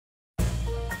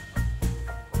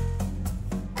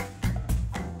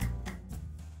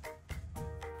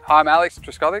Hi, I'm Alex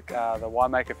Truskovic, the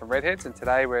winemaker from Redheads, and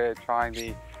today we're trying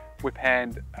the Whip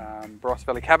Hand Barossa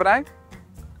Valley Cabernet.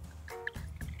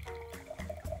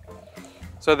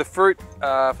 So the fruit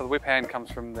for the Whip Hand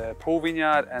comes from the Poole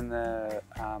Vineyard and the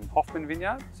Hoffman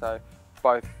Vineyard, so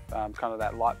both kind of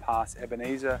that light pass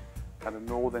Ebenezer, kind of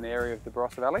northern area of the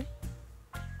Barossa Valley.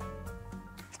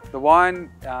 The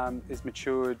wine is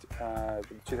matured,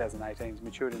 2018, is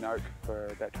matured in oak for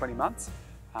about 20 months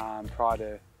prior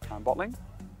to bottling.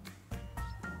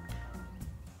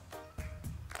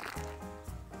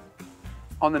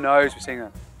 On the nose, we're seeing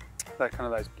that kind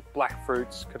of those black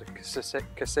fruits, kind of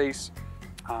cassis,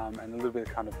 and a little bit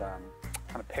of kind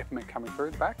of peppermint coming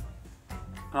through the back.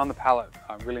 And on the palate,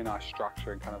 really nice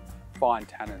structure and kind of fine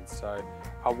tannins. So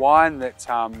a wine that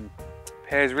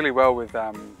pairs really well with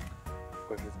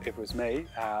if it was me,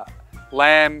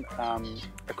 lamb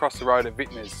across the road at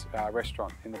Vintner's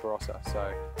restaurant in the Barossa.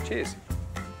 So cheers.